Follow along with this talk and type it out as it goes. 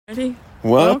Ready?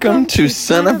 Welcome to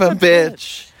Son of a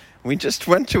Bitch. We just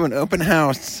went to an open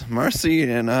house. Marcy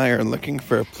and I are looking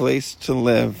for a place to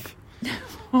live.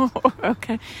 Oh,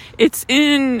 okay. It's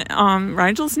in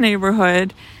Rigel's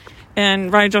neighborhood,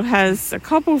 and Rigel has a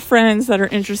couple friends that are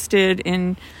interested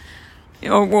in,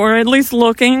 or at least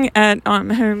looking at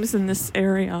homes in this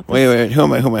area. Wait,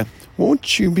 who am I?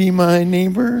 Won't you be my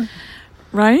neighbor?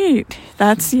 Right,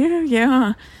 that's you,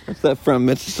 yeah. What's that from?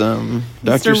 It's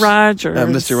Mr. Rogers.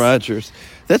 Mr. Rogers.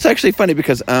 That's actually funny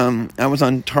because I was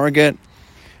on Target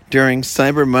during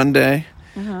Cyber Monday,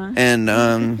 and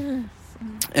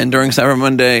during Cyber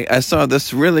Monday I saw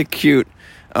this really cute.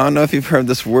 I don't know if you've heard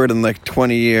this word in like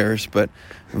 20 years, but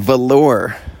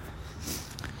velour.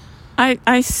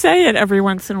 I say it every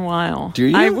once in a while. Do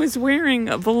you? I was wearing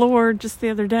a velour just the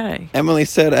other day. Emily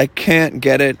said, I can't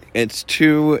get it. It's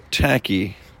too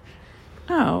tacky.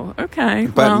 Oh, okay.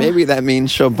 But maybe that means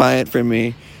she'll buy it for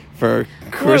me for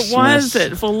Christmas. What was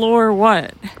it? Velour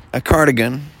what? A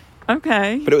cardigan.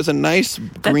 Okay. But it was a nice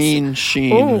green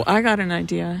sheen. Oh, I got an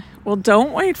idea. Well,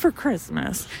 don't wait for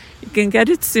Christmas. You can get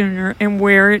it sooner and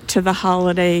wear it to the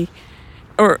holiday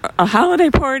or a holiday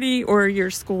party or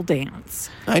your school dance.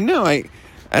 I know. I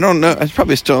don't know. It's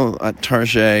probably still at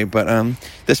Target, but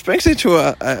this brings me to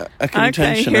a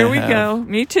contention. Okay, here we go.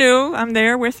 Me too. I'm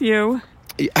there with you.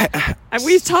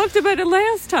 We talked about it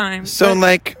last time. So,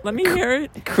 like, let me hear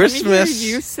it. Christmas. Let me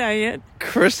hear you say it.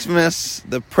 Christmas,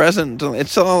 the present.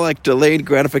 It's all like delayed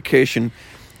gratification.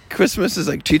 Christmas is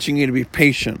like teaching you to be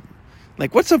patient.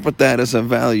 Like, what's up with that as a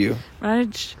value?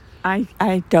 Reg,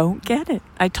 I don't get it.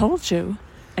 I told you.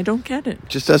 I don't get it.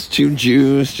 Just us two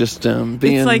Jews, just being...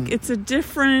 It's like, it's a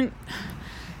different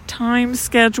time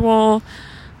schedule.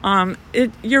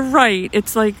 You're right.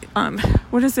 It's like,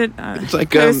 what is it? It's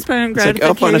like postponed gratification. It's like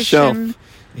Elf on a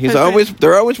Shelf.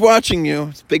 They're always watching you.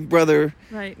 It's Big Brother.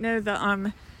 Right. No,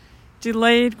 the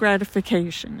delayed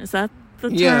gratification. Is that the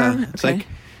term? Yeah.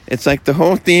 It's like the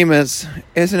whole theme is,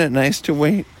 isn't it nice to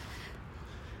wait?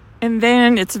 And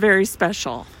then it's very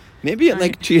special. Maybe it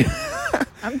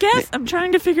I'm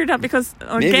trying to figure it out because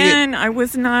again,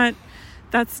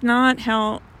 that's not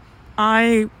how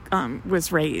I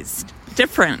was raised.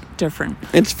 Different.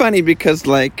 It's funny because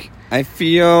like I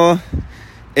feel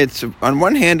it's on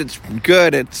one hand it's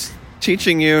good. It's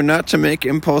teaching you not to make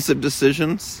impulsive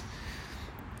decisions.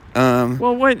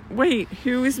 Wait,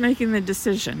 who is making the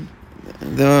decision?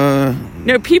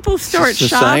 People start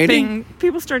society? shopping.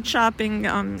 People start shopping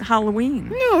Halloween.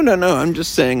 No. I'm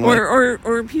just saying,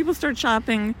 or people start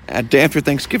shopping a day after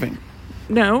Thanksgiving.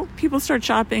 No, people start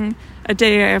shopping a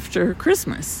day after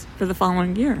Christmas for the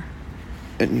following year.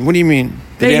 And what do you mean?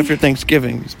 The day after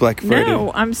Thanksgiving is Black Friday.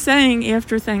 No, I'm saying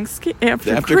after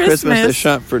Christmas they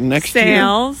shop for next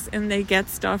sales, year. and they get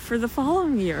stuff for the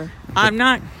following year. I'm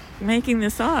not making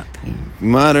this up.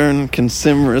 Modern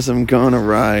consumerism gone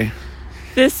awry.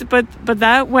 But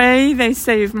that way they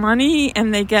save money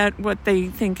and they get what they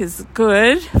think is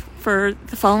good for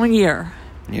the following year.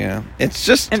 Yeah, it's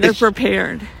just... And they're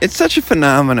prepared. It's such a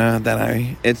phenomena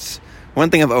that it's one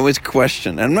thing I've always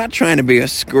questioned. I'm not trying to be a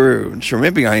Scrooge, or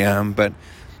maybe I am, but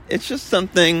it's just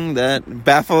something that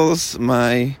baffles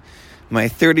my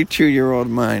 32-year-old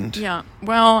mind. Yeah,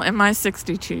 well, and my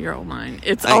 62-year-old mind.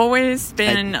 It's always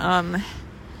been...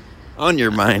 on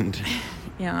your mind.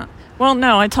 Yeah. Well,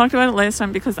 no, I talked about it last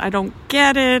time because I don't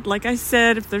get it. Like I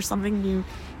said, if there's something you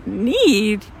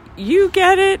need, you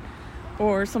get it,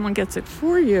 or someone gets it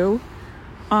for you.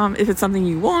 If it's something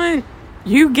you want,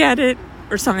 you get it,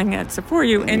 or something gets it for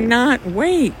you, and not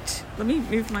wait. Let me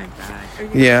move my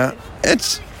bag. Yeah,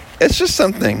 it's just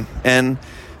something. And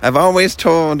I've always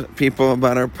told people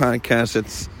about our podcast,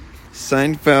 it's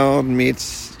Seinfeld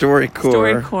meets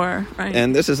StoryCorps. StoryCorps, right.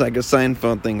 And this is like a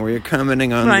Seinfeld thing where you're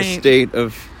commenting on the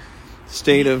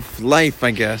state of life,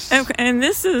 I guess. Okay, and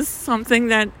this is something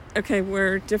that,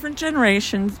 we're different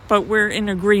generations, but we're in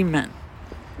agreement,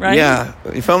 right? Yeah,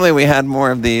 if only we had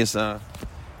more of these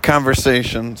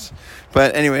conversations.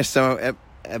 But anyway, so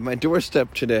at my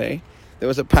doorstep today, there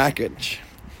was a package.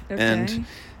 Okay. And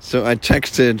so I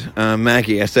texted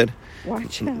Maggie. I said,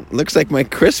 watch out. Looks like my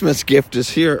Christmas gift is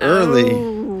here early.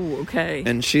 Oh, okay.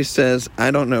 And she says,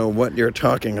 I don't know what you're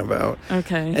talking about.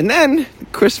 Okay. And then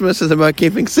Christmas is about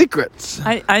keeping secrets.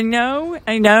 I know.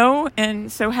 And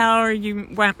so how are you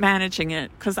managing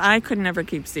it? Because I could never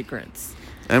keep secrets.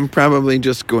 I'm probably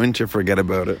just going to forget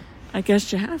about it. I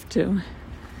guess you have to.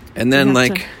 And then,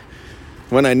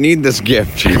 when I need this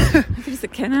gift,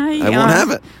 can I? I won't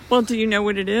have it. Well, do you know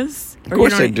what it is? Of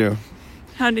course I do.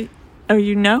 How do? Oh,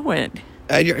 you know it.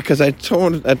 Because I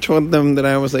told them that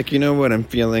I was like, you know what, I'm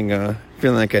feeling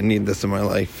like I need this in my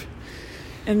life.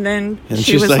 And then And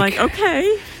she she's was like, like,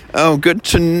 okay. Oh, good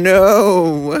to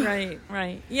know.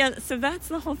 Right. Yeah, so that's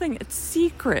the whole thing. It's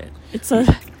secret.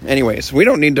 Anyways, we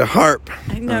don't need to harp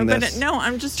I know, on but this. no,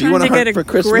 I'm just Do you trying to wanna get harp a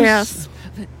for Christmas? grasp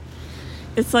of it.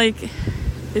 It's like,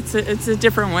 it's a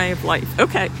different way of life.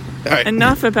 Okay, All right.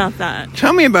 enough about that.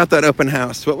 Tell me about that open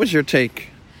house. What was your take?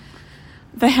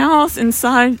 The house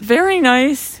inside, very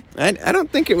nice. I don't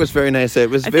think it was very nice. It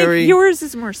was I very... think yours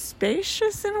is more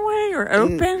spacious in a way, or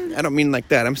open. I don't mean like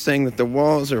that. I'm saying that the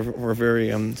walls were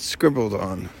very scribbled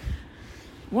on.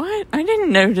 What? I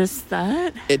didn't notice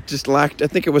that. It just lacked... I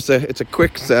think it's a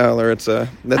quick sale, or it's a...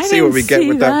 Let's I see what we didn't get see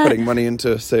without that. putting money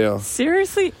into a sale.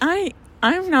 Seriously,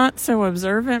 I'm not so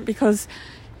observant because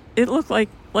it looked like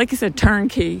you said,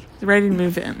 turnkey, ready to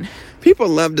move in. People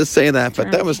love to say that,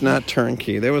 but that was Turnkey. not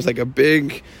turnkey. There was like a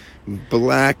big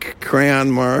black crayon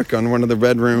mark on one of the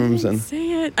bedrooms, and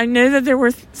See it? I know that there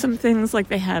were some things like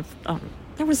they have.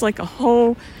 There was like a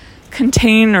whole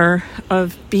container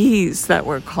of bees that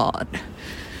were caught.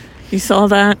 You saw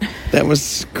that? that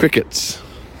was crickets.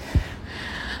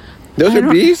 Those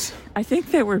are bees? I think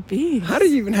they were bees. How do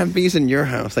you even have bees in your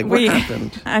house? Like, what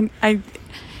happened?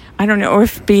 I don't know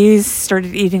if bees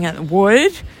started eating at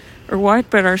wood or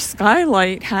what, but our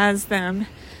skylight has them.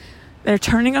 They're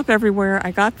turning up everywhere.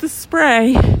 I got the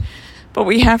spray, but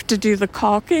we have to do the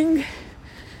caulking.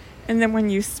 And then when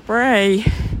you spray,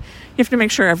 you have to make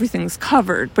sure everything's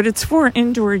covered. But it's for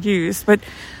indoor use. But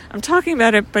I'm talking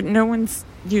about it, but no one's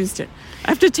used it. I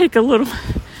have to take a little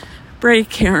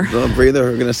break here. A little breather.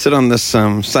 We're going to sit on this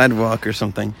sidewalk or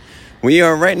something. We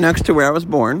are right next to where I was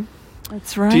born.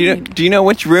 That's right. Do you know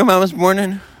which room I was born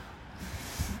in?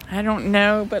 I don't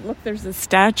know, but look, there's a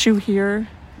statue here.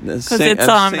 Because it's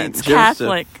Saint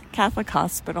Catholic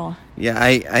hospital. Yeah,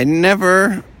 I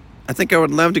think I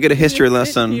would love to get a history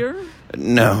lesson. Here?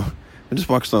 No, I just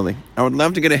walk slowly. I would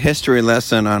love to get a history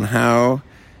lesson on how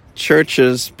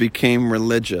churches became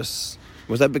religious.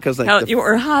 Was that because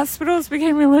your hospitals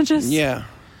became religious? Yeah.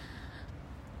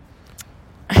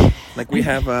 Like we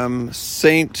have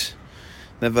Saint,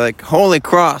 they have like Holy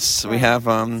Cross. Right. We have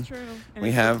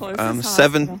we have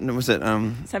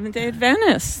Seventh-day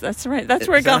Adventist. That's right. That's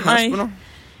where I got my hospital?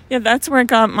 Yeah, that's where I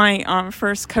got my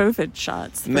first COVID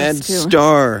shots. Med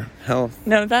Star Health.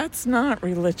 No, that's not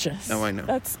religious. No, I know.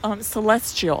 That's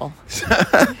celestial.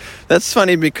 That's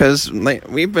funny because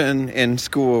we've been in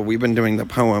school. We've been doing the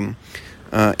poem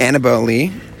Annabel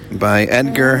Lee by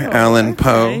Edgar Allan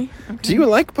Poe. Okay. Do you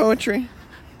like poetry?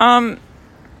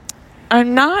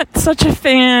 I'm not such a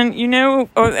fan,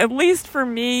 or at least for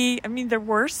me. I mean, there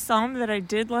were some that I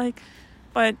did like,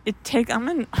 but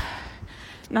I'm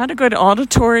not a good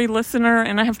auditory listener,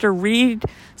 and I have to read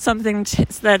something so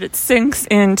that it sinks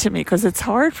into me, because it's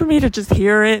hard for me to just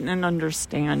hear it and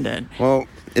understand it. Well,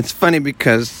 it's funny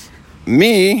because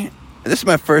this is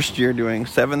my first year doing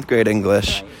 7th grade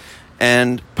English, right.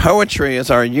 And poetry is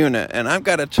our unit, and I've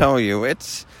got to tell you,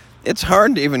 it's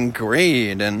hard to even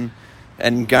grade and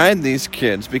guide these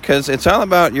kids because it's all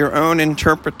about your own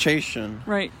interpretation.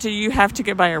 Right. Do you have to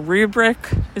get by a rubric?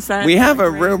 Is that we have a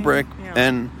rubric, yeah.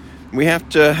 And we have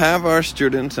to have our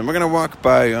students, and we're going to walk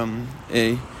by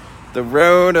the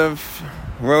road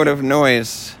of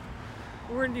noise.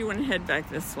 Or do you want to head back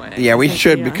this way? Yeah, we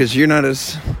should because you're not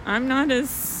as I'm not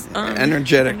as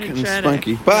energetic and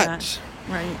spunky. But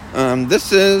right.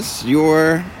 This is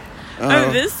your.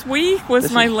 This week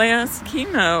was my last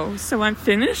chemo. So I'm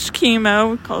finished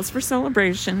chemo, calls for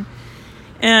celebration.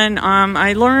 And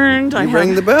I learned... You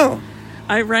rang the bell.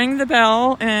 I rang the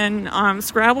bell, and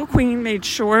Scrabble Queen made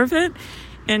sure of it.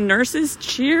 And nurses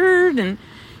cheered, and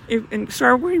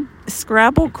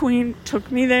Scrabble Queen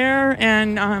took me there.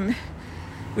 And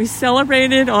we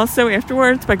celebrated also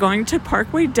afterwards by going to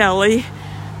Parkway Deli.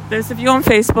 Those of you on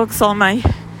Facebook saw my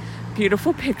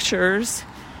beautiful pictures.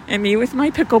 And me with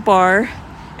my pickle bar.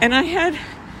 And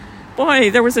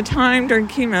there was a time during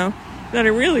chemo that I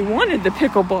really wanted the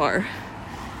pickle bar.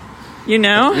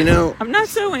 I'm not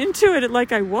so into it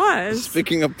like I was.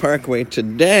 Speaking of Parkway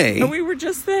today. We were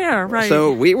just there, right?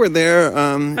 So we were there.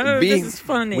 This is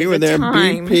funny. We were there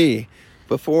BP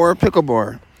before pickle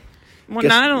bar. Well,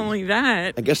 not only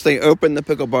that. I guess they opened the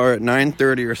pickle bar at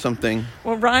 9:30 or something.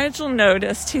 Well, Rigel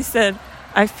noticed. He said,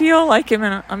 I feel like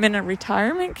I'm in a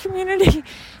retirement community,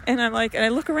 and I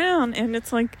look around, and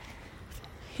it's like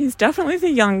he's definitely the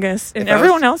youngest, and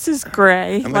everyone else is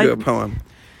gray. I'm gonna do a poem.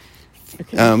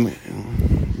 Okay.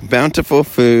 Bountiful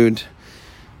food.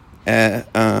 A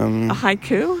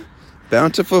haiku.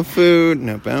 Bountiful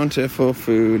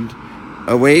food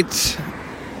awaits.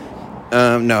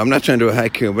 No, I'm not trying to do a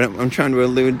haiku, but I'm trying to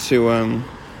allude to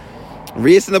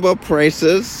reasonable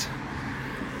prices.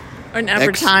 An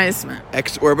advertisement.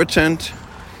 Exorbitant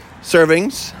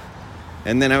servings.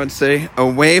 And then I would say, a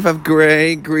wave of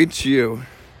gray greets you.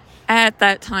 At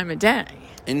that time of day.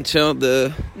 Until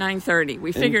the... 9:30.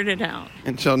 We figured it out.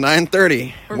 Until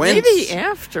 9:30. Or maybe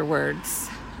afterwards.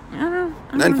 I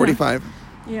don't 9:45.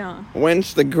 Yeah.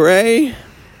 Whence the gray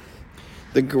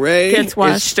gets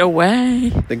washed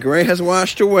away. The gray has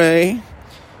washed away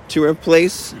to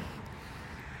replace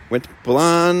with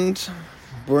blonde,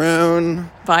 brown,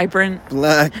 vibrant,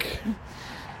 black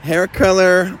hair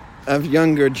color of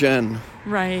younger Jen.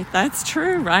 Right, that's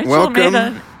true. Right, welcome, made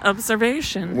an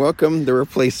observation. Welcome the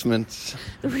replacements.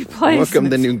 Welcome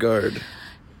the new guard.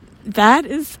 That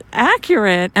is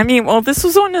accurate. I mean, well, this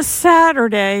was on a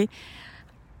Saturday.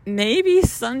 Maybe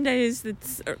Sundays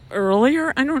it's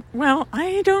earlier.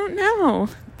 I don't know.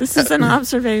 This is an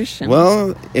observation.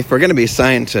 Well, if we're going to be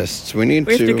scientists, we have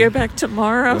to go back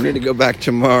tomorrow. We need to go back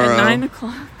tomorrow. At 9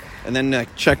 o'clock. And then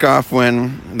check off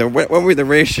what would be the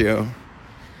ratio?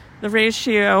 The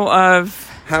ratio of...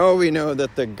 How will we know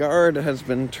that the guard has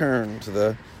been turned?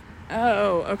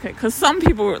 Oh, okay. Because some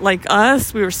people, like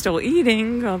us, we were still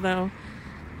eating, although,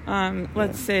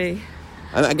 let's see.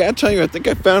 I got to tell you, I think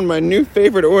I found my new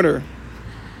favorite order.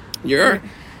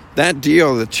 That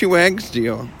deal, the 2 eggs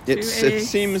deal, it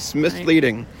seems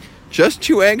misleading. Just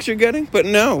 2 eggs you're getting? But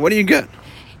no, what do you get?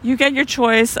 You get your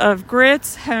choice of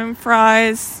grits, home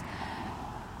fries,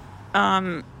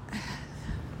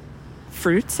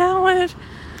 fruit salad.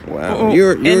 Wow,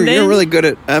 you're really good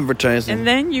at advertising. And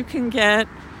then you can get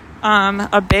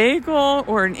a bagel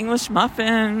or an English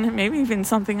muffin, maybe even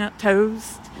something on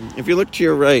toast. If you look to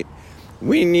your right,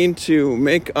 we need to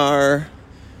make our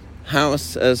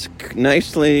house as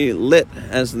nicely lit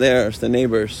as theirs, the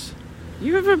neighbors.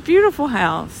 You have a beautiful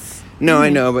house. No, I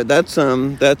know, but that's...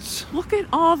 Look at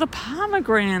all the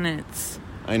pomegranates.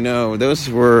 I know, those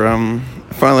were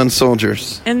fallen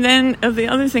soldiers. And then the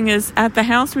other thing is, at the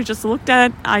house we just looked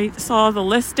at, I saw the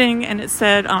listing and it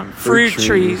said fruit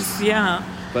trees. Yeah.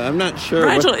 But I'm not sure.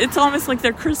 It's almost like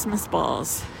they're Christmas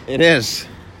balls. It is.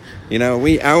 You know,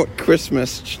 we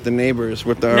out-Christmased the neighbors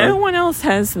with our... No one else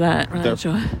has that,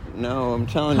 Rigel. No, I'm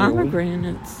telling you.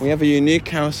 Pomegranates. We have a unique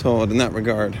household in that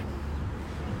regard.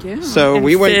 Yeah. So and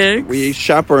we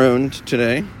chaperoned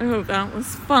today. Oh, that was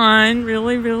fun.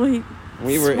 Really, really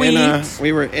sweet.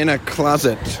 We were in a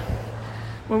closet.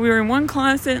 Well, we were in one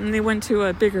closet and they went to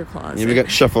a bigger closet. Yeah, we got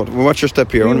shuffled. Well, watch your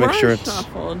step here. I want to make sure it's...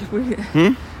 Shuffled.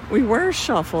 We were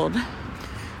shuffled.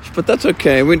 But that's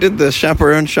okay. We did the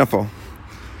chaperone shuffle.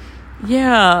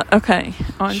 Yeah, okay.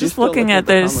 Oh, I'm just looking at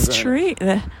those trees.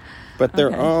 But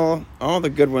they're all the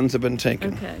good ones have been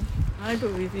taken. Okay, I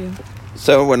believe you.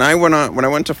 So when I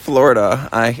went to Florida,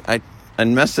 I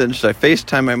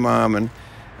FaceTimed my mom and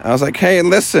I was like, "Hey,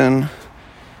 listen,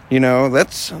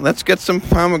 let's get some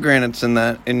pomegranates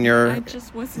in your." I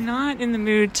just was not in the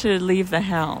mood to leave the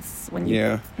house when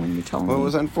you told me. Well, it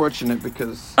was unfortunate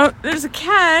because there's a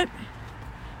cat.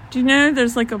 Do you know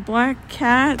there's like a black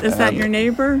cat? Is that your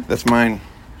neighbor? That's mine.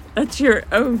 That's your...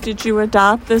 Oh, did you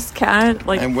adopt this cat?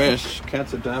 I wish.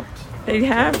 Cats adopt. They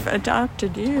have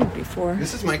adopted you before.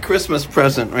 This is my Christmas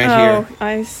present right here. Oh,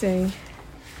 I see.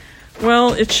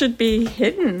 Well, it should be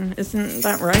hidden. Isn't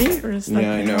that right? Or is that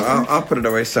I know. I'll put it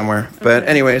away somewhere. Okay. But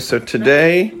anyway, so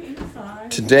today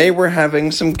we're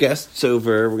having some guests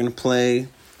over. We're going to play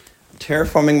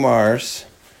Terraforming Mars.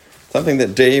 Something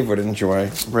that Dave would enjoy,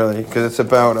 really, because it's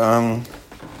about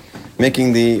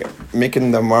making the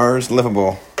Mars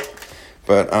livable.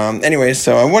 But anyway,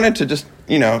 so I wanted to just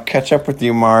catch up with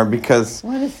you, Mar, because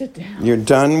you're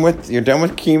done with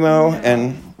chemo,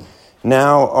 and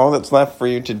now all that's left for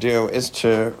you to do is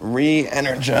to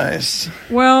re-energize.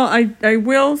 Well, I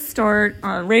will start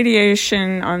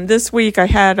radiation this week. I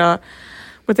had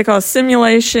what they call a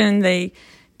simulation. They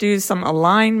do some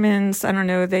alignments. I don't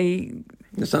know.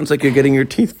 It sounds like you're getting your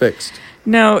teeth fixed.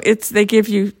 No, they give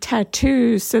you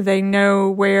tattoos so they know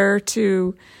where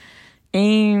to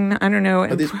aim. I don't know.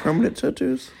 Are these permanent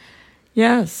tattoos?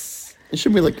 Yes. It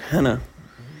should be like henna.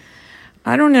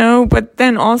 I don't know, but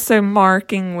then also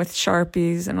marking with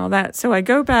Sharpies and all that. So I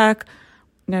go back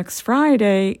next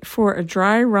Friday for a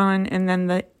dry run, and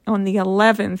then on the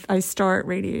 11th I start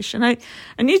radiation. I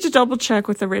need to double check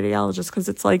with the radiologist because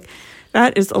it's like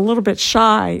that is a little bit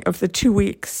shy of the 2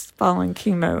 weeks following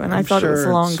chemo, and I thought it was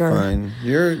longer. It's fine.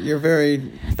 You're very...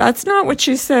 That's not what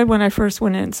she said when I first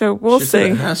went in, so we'll see. She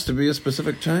said it has to be a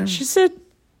specific time? She said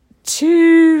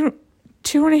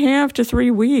 2.5 to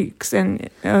 3 weeks, and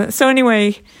so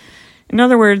anyway, In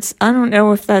other words, I don't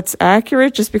know if that's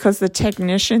accurate just because the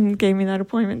technician gave me that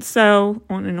appointment. So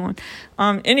on and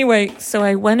on. Anyway, so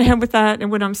I went ahead with that. And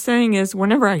what I'm saying is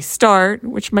whenever I start,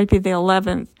 which might be the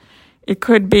 11th, it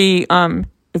could be,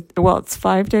 it's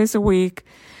 5 days a week.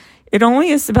 It only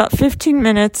is about 15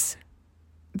 minutes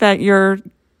that you're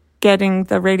getting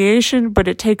the radiation, but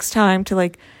it takes time to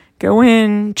like go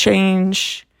in,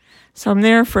 change. So I'm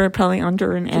there for probably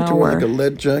under an hour. Did you wear like a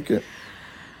lead jacket?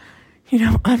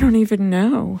 I don't even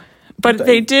know. But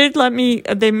they did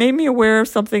they made me aware of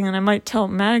something, and I might tell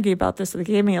Maggie about this. They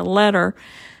gave me a letter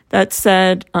that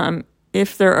said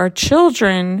if there are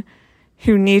children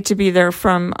who need to be there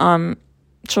from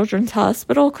Children's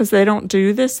Hospital, because they don't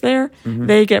do this there,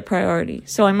 they get priority.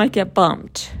 So I might get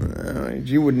bumped.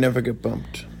 You would never get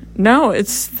bumped. No,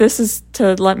 this is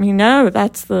to let me know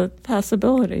that's the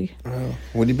possibility.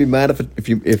 Would you be mad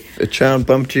if a child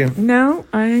bumped you? No,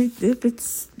 if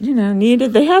it's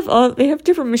needed. They have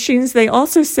different machines. They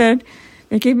also said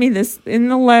they gave me this in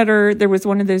the letter. There was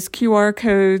one of those QR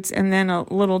codes and then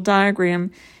a little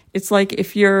diagram. It's like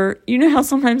if you're how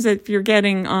sometimes if you're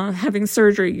getting having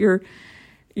surgery, your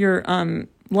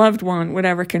loved one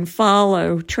whatever can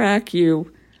track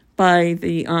you by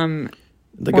the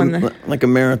like a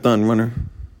marathon runner.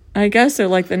 I guess so,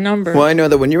 like the number. Well, I know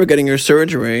that when you were getting your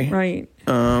surgery, right?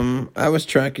 I was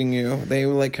tracking you. They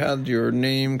had your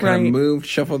name kind of moved,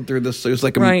 shuffled through this. It was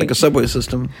like a subway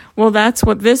system. Well, that's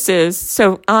what this is.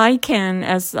 So I can,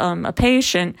 as a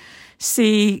patient,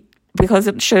 see because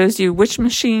it shows you which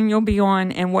machine you'll be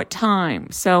on and what time.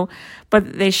 So,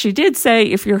 but she did say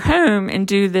if you're home and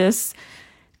do this,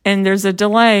 and there's a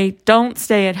delay, don't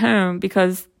stay at home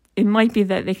because it might be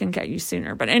that they can get you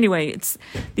sooner. But anyway, it's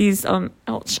these, ouch,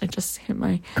 I just hit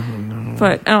my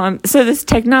foot. So this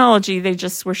technology, they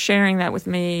just were sharing that with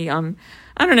me. I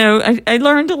don't know. I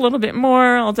learned a little bit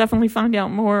more. I'll definitely find out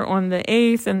more on the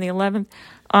 8th and the 11th.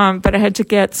 But I had to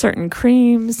get certain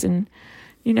creams and,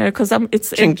 because it's...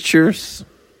 Tinctures.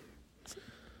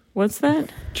 What's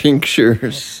that?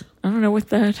 Tinctures. I don't know what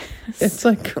that is. It's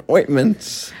like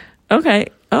ointments. Okay.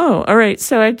 Oh, all right.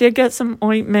 So I did get some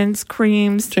ointments,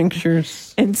 creams.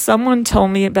 Tinctures. And someone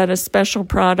told me about a special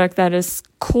product that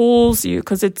cools you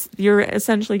because you're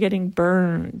essentially getting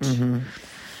burned. Mm-hmm.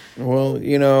 Well,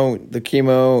 the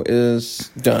chemo is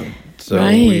done. So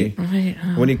right.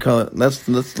 What do you call it? Let's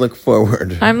look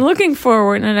forward. I'm looking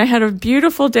forward, and I had a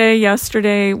beautiful day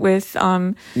yesterday with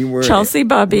Chelsea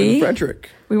Bubby. Frederick.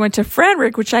 We went to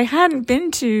Frederick, which I hadn't been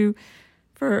to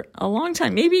for a long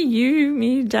time. Maybe you,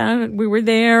 me, Dad, we were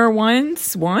there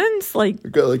once, like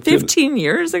 15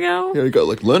 years ago. Yeah, you got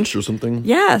like lunch or something.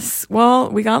 Yes. Well,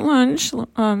 we got lunch,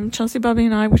 Chelsea, Bubby,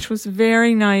 and I, which was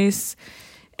very nice.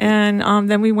 And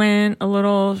then we went a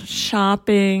little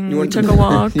shopping. We took a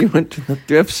walk. You went to the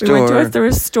thrift store. We went to a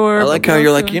thrift store. I like how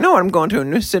you're like, I'm going to a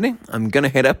new city. I'm going to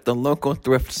hit up the local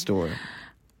thrift store.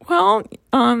 Well,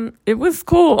 it was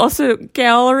cool. Also,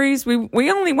 galleries.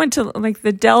 We only went to like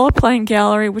the Delaplane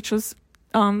Gallery, which was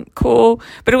cool.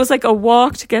 But it was like a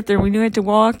walk to get there. We knew we had to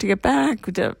walk to get back,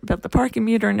 about the parking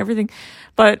meter and everything.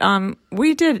 But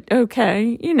we did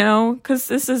okay, because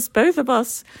this is both of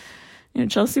us.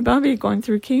 Chelsea Bobby going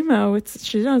through chemo.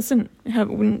 She doesn't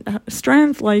have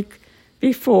strength like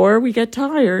before. We get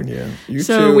tired. Yeah.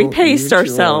 We paced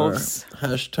ourselves.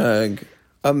 Hashtag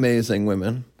amazing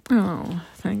women. Oh,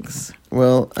 thanks.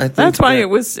 Well, I think that's why it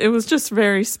was just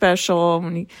very special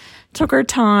when he took our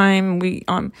time. We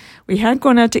had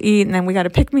gone out to eat, and then we got to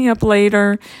pick me up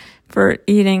later for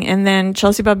eating, and then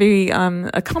Chelsea Bobby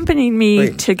accompanied me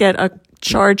to get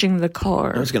charging the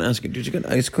car. I was going to ask you, did you get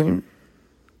ice cream?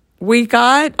 We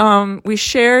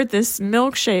shared this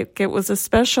milkshake. It was a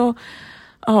special,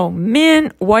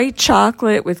 mint white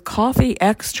chocolate with coffee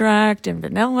extract and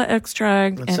vanilla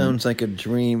extract. That sounds like a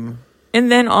dream. And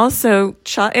then also,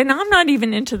 and I'm not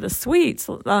even into the sweets.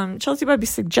 Chelsea Bobby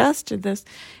suggested this.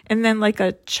 And then like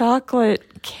a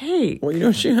chocolate cake.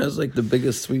 Well, she has like the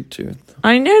biggest sweet tooth.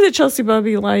 I know that Chelsea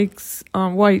Bobby likes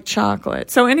white chocolate.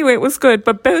 So anyway, it was good.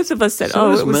 But both of us said, it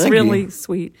was Maggie. really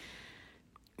sweet.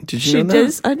 Did you know that? She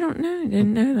does. I don't know. I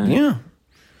didn't know that. Yeah.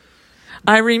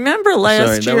 I remember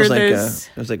last year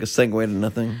it was like a segue to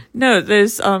nothing. No,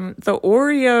 there's the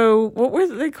Oreo, what were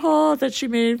they called that she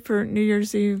made for New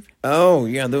Year's Eve? Oh,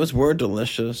 yeah, those were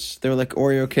delicious. They were like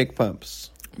Oreo cake pops.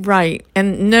 Right,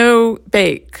 and no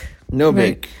bake. No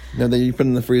bake. No, that you put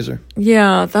in the freezer.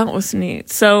 Yeah, that was neat.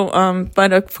 So,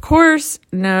 but of course,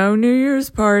 no New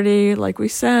Year's party, like we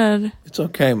said. It's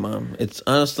okay, Mom. It's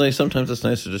honestly, sometimes it's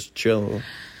nice to just chill.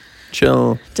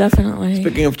 Definitely.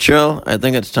 Speaking of chill, I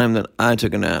think it's time that I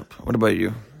took a nap. What about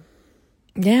you?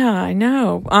 Yeah, I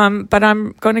know. But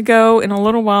I'm going to go in a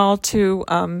little while to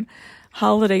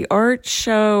holiday art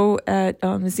show at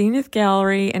Zenith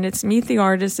Gallery, and it's Meet the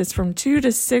Artist. It's from 2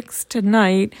 to 6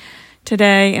 tonight,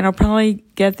 today, and I'll probably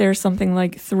get there something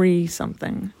like 3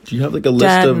 something. Do you have like a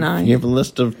list you have a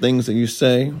list of things that you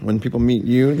say when people meet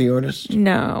you, the artist?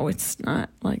 No, it's not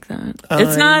like that.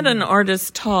 It's not an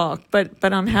artist talk, but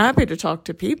I'm happy to talk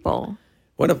to people.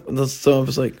 What is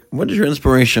your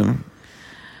inspiration?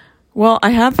 Well, I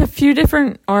have a few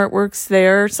different artworks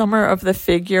there. Some are of the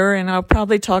figure, and I'll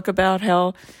probably talk about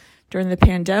how during the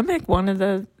pandemic, one of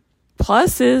the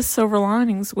pluses, silver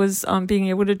linings, was being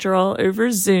able to draw over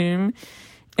Zoom.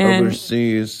 And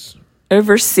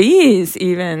overseas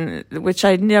even, which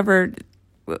I never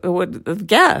would have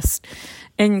guessed.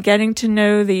 And getting to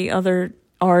know the other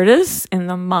artists and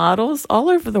the models all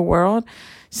over the world.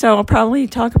 So I'll probably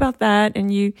talk about that,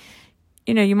 and you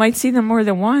might see them more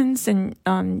than once, and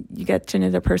you get to know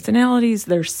their personalities,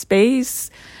 their space.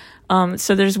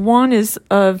 So there's one is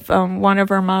of one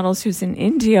of our models who's in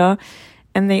India,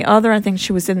 and the other, I think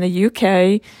she was in the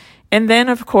UK. And then,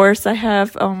 of course, I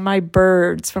have my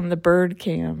birds from the bird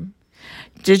cam.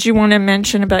 Did you want to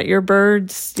mention about your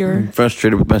birds? I'm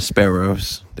frustrated with my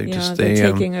sparrows. They're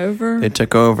taking over. They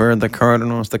took over the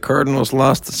Cardinals. The Cardinals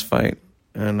lost this fight,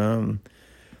 and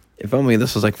if only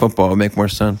this was like football, it would make more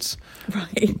sense.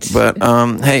 Right. But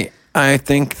hey, I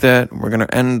think that we're gonna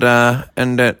end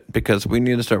it because we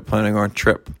need to start planning our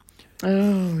trip.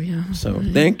 Oh yeah. So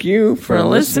thank you for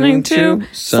listening to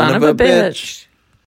Son of a Bitch.